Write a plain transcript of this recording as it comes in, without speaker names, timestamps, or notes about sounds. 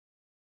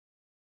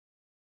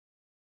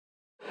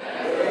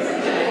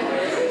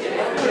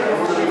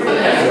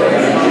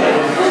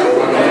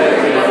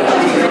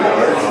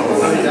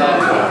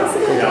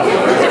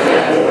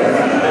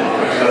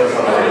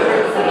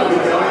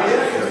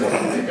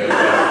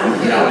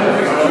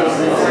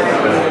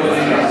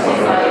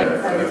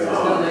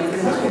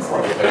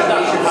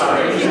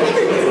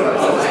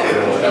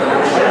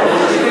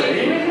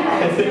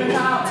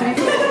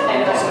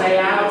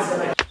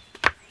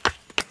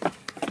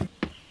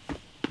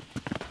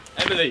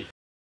Emily!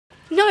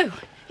 No!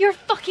 You're a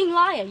fucking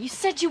liar. You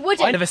said you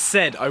wouldn't. I never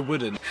said I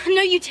wouldn't.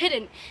 No, you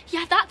didn't.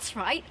 Yeah, that's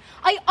right.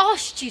 I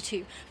asked you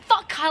to.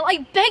 Fuck, Kyle, I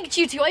begged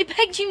you to. I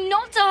begged you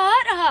not to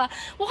hurt her.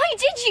 Why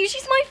did you?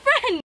 She's my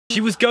friend. She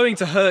was going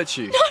to hurt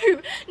you.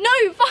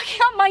 No,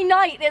 fucking up my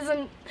night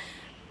isn't...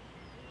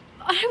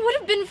 I would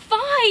have been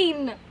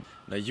fine.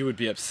 No, you would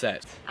be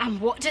upset. And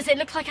what does it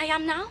look like I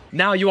am now?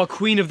 Now you are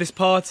queen of this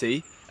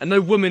party, and no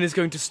woman is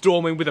going to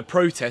storm in with a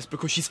protest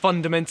because she's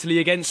fundamentally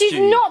against you. She's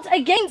not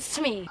against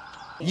me.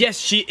 Yes,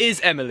 she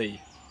is,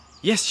 Emily.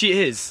 Yes,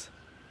 she is.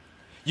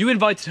 You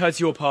invited her to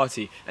your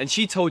party, and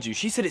she told you,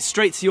 she said it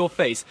straight to your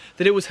face,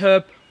 that it was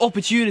her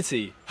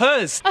opportunity.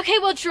 Hers. Okay,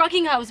 well,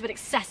 drugging her was a bit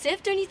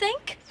excessive, don't you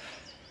think?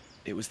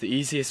 It was the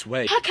easiest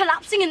way. Her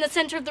collapsing in the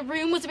centre of the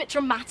room was a bit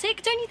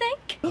dramatic, don't you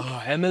think?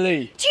 Oh,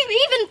 Emily. Do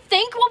you even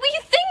think? What were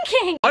you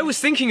thinking? I was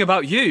thinking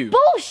about you.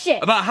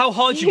 Bullshit! About how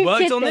hard you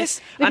worked on this,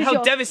 and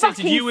how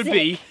devastated you would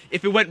be sick.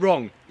 if it went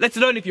wrong, let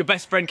alone if your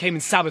best friend came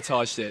and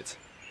sabotaged it.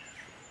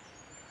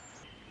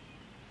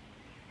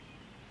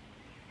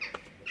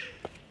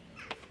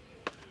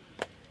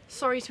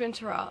 Sorry to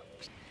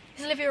interrupt.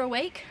 Is Olivia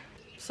awake?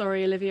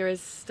 Sorry, Olivia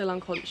is still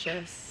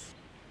unconscious.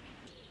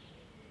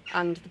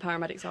 And the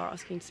paramedics are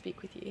asking to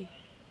speak with you.